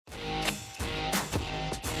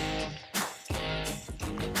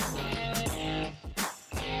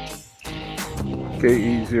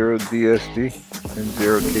KE0DSD and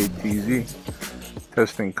 0KTZ.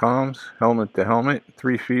 Testing comms, helmet to helmet,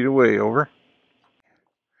 3 feet away, over.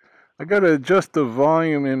 I gotta adjust the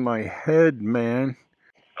volume in my head, man.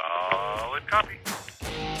 Solid copy.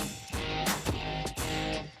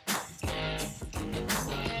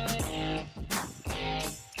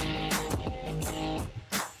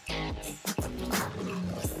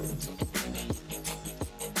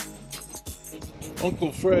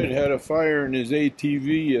 Uncle Fred had a fire in his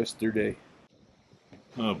ATV yesterday.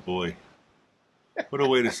 Oh boy. What a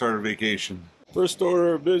way to start a vacation. First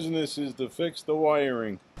order of business is to fix the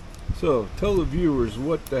wiring. So, tell the viewers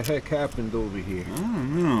what the heck happened over here. I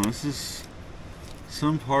don't know. This is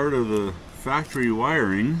some part of the factory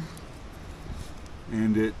wiring,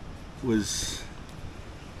 and it was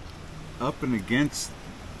up and against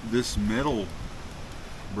this metal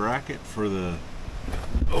bracket for the...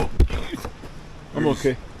 Oh, I'm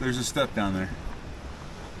okay. There's a step down there.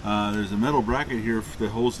 There's a metal bracket here that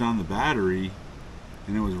holds down the battery,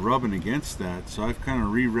 and it was rubbing against that, so I've kind of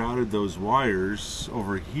rerouted those wires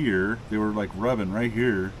over here. They were like rubbing right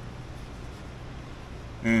here,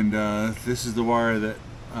 and this is the wire that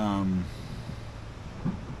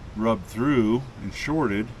rubbed through and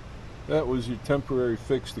shorted. That was your temporary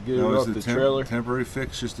fix to get it off the trailer? Temporary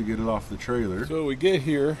fix just to get it off the trailer. So we get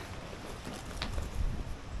here,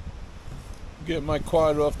 get my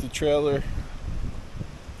quad off the trailer,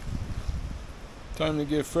 time to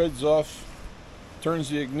get Fred's off, turns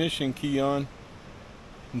the ignition key on,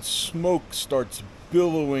 and smoke starts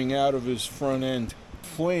billowing out of his front end.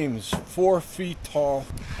 Flames 4 feet tall,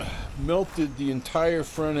 melted the entire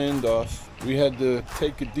front end off. We had to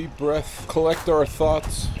take a deep breath, collect our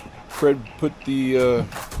thoughts. Fred put the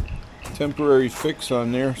temporary fix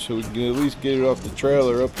on there so we can at least get it off the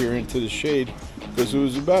trailer up here into the shade, because it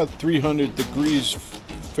was about 300 degrees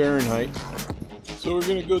Fahrenheit. So we're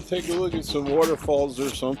gonna go take a look at some waterfalls or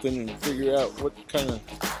something and figure out what kind of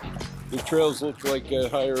the trails look like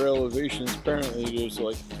at higher elevations. Apparently there's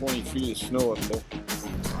like 20 feet of snow up there.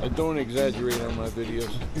 I don't exaggerate on my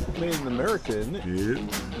videos. It's made in America, isn't it? Yeah.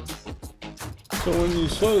 So when you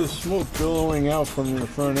saw the smoke billowing out from the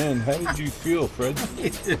front end, how did you feel, Fred?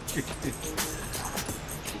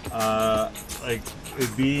 Like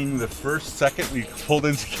it being the first second we pulled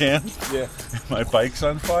into camp. Yeah. My bike's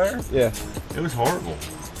on fire. Yeah. It was horrible.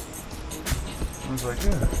 I was like,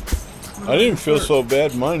 yeah. I didn't feel so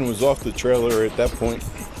bad. Mine was off the trailer at that point.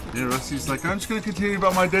 Yeah, Rusty's like, I'm just gonna continue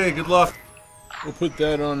about my day. Good luck. We'll put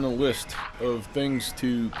that on the list of things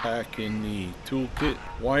to pack in the toolkit.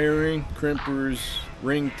 Wiring, crimpers,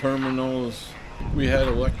 ring terminals. We had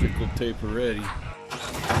electrical tape already.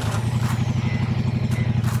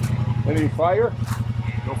 Any fire?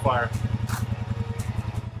 No fire.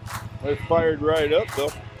 It fired right up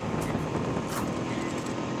though.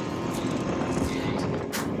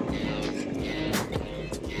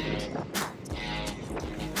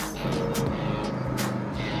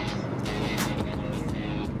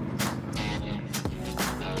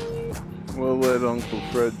 We'll let Uncle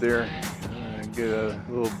Fred there get a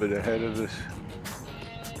little bit ahead of us.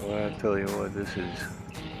 Well, I tell you what, this is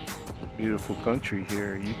beautiful country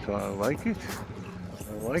here, Utah. I like it.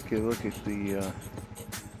 I like it. Look at the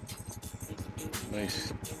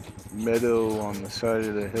nice meadow on the side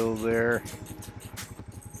of the hill there.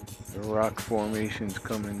 The rock formations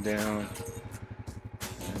coming down.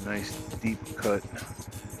 A nice deep cut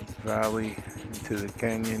valley into the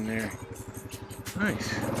canyon there.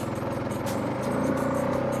 Nice.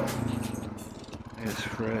 There's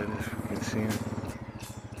Fred, if we can see him.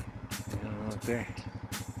 Out there.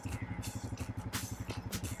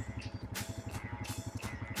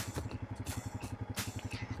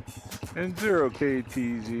 And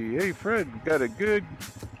 0KTZ. Hey Fred, got a good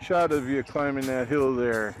shot of you climbing that hill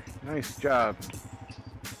there. Nice job.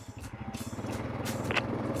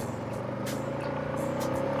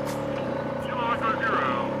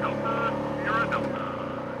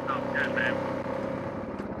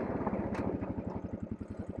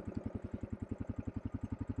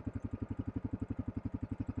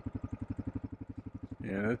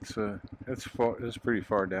 Yeah, that's far. That's pretty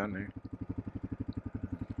far down there.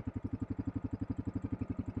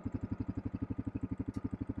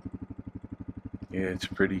 Yeah, it's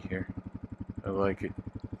pretty here. I like it.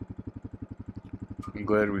 I'm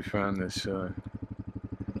glad we found this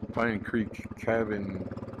Pine Creek cabin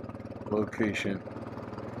location.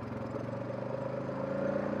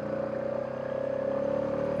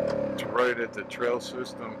 It's right at the trail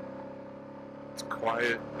system. It's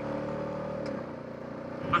quiet.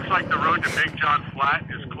 Looks like the road to Big John Flat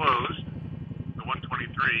is closed, the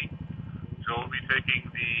 123. So we'll be taking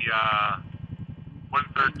the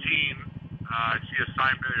 113, I see a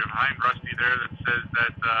sign behind Rusty there that says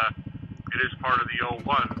that it is part of the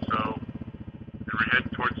 01, so and we're heading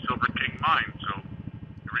towards Silver King Mine, so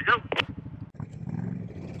here we go.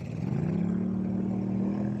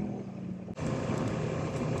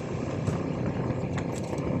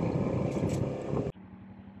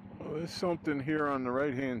 Well, there's something here on the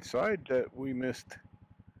right hand side that we missed,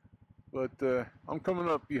 but I'm coming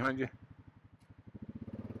up behind you.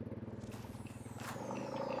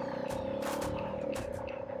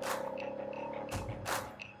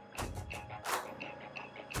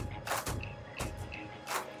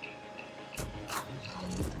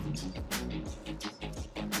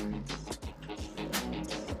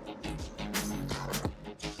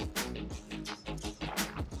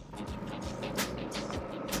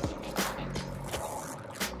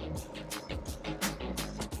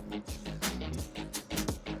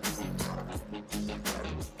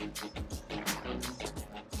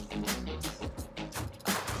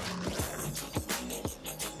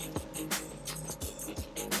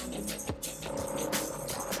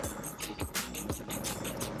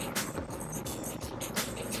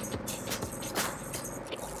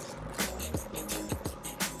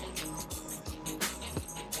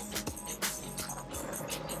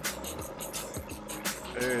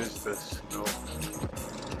 There's the snow.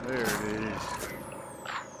 There it is.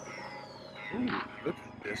 Ooh, look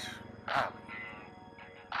at this. Wow.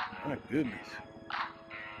 My goodness.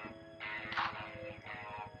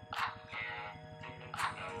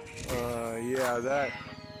 Yeah, that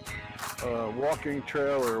walking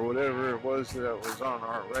trail or whatever it was that was on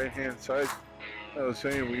our right hand side, I was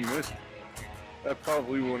saying we missed. That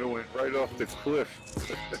probably would have went right off the cliff.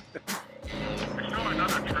 We saw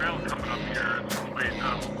another trail coming up here. It's a ways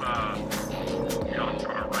up, beyond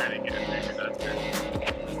our riding it. Maybe that's it.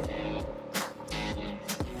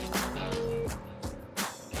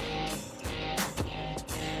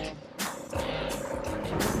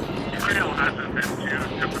 The trail hasn't been too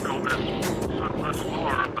difficult thus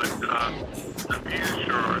far, but the views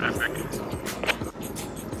sure are epic.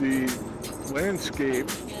 The landscape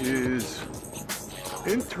is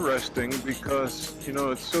interesting because, you know,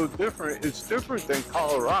 it's so different. It's different than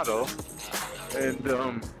Colorado, and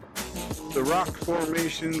the rock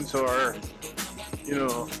formations are, you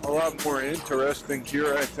know, a lot more interesting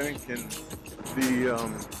here, I think, and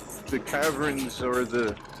the caverns or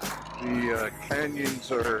the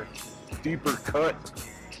canyons are deeper cut,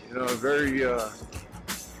 you know, very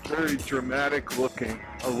dramatic looking.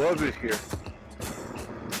 I love it here.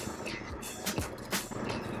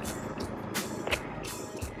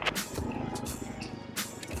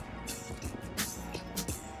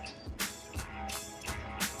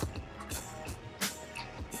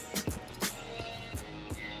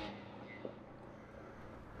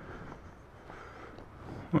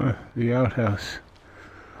 The outhouse.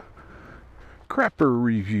 Crapper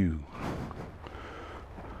review.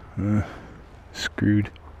 Screwed.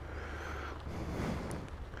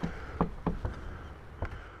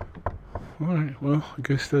 Alright, well, I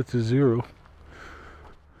guess that's a 0.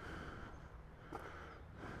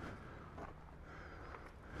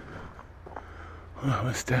 Well,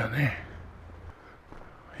 what's down there?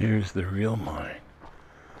 Here's the real mine.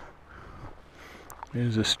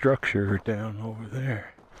 There's a structure down over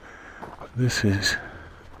there. This is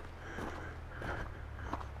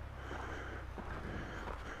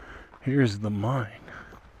here's the mine.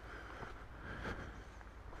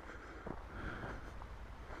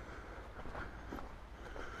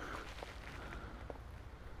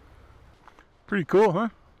 Pretty cool, huh?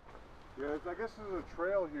 Yeah, I guess there's a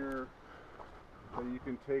trail here that you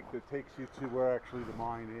can take that takes you to where actually the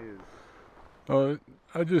mine is. Oh,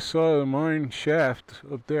 I just saw the mine shaft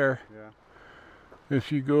up there. Yeah. If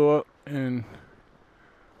you go up and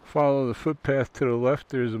follow the footpath to the left,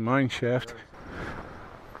 there's a mine shaft.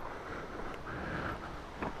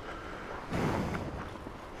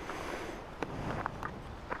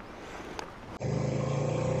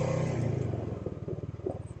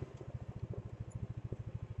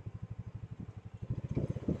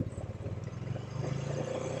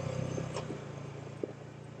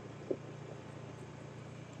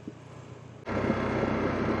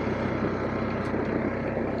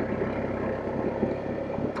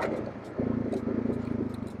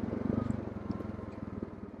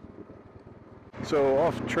 So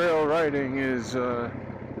off-trail riding is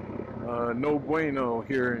no bueno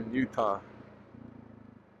here in Utah.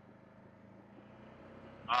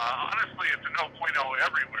 Honestly, it's a no bueno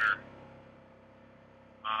everywhere.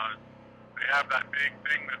 They have that big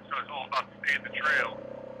thing that says all about stay the trail.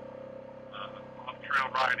 Off-trail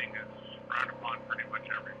riding is frowned upon pretty much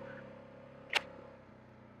everywhere.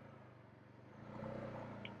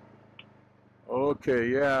 Okay,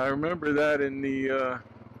 yeah, I remember that in the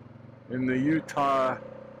Utah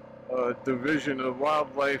Division of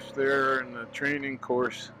Wildlife there in the training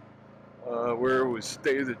course, where it was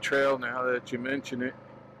Stay the Trail. Now that you mention it,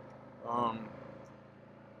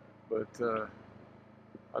 but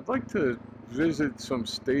I'd like to visit some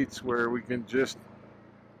states where we can just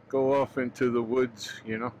go off into the woods,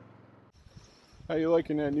 you know. How you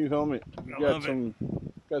liking that new helmet? You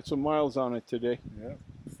got some miles on it today. Yeah,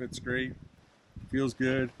 fits great. Feels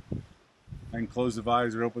good. I can close the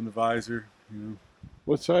visor, open the visor. You know.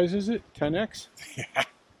 What size is it? 10X?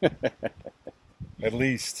 Yeah. At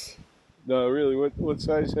least. No, really. What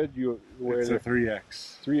size head you wear? It's there? a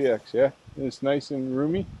 3X. 3X, yeah. And it's nice and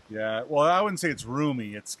roomy. Yeah. Well, I wouldn't say it's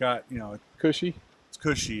roomy. It's got, you know, Cushy. it's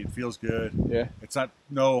cushy. It feels good. Yeah. It's not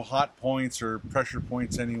no hot points or pressure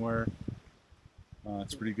points anywhere.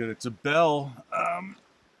 It's pretty good. It's a Bell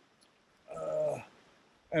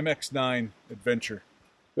MX9 Adventure.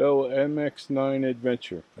 Bell MX9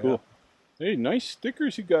 Adventure. Cool. Yeah. Hey, nice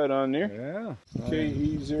stickers you got on there. Yeah.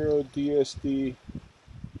 KE0DSD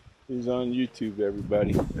is on YouTube,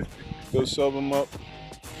 everybody. Go sub them up.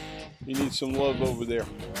 You need some love over there.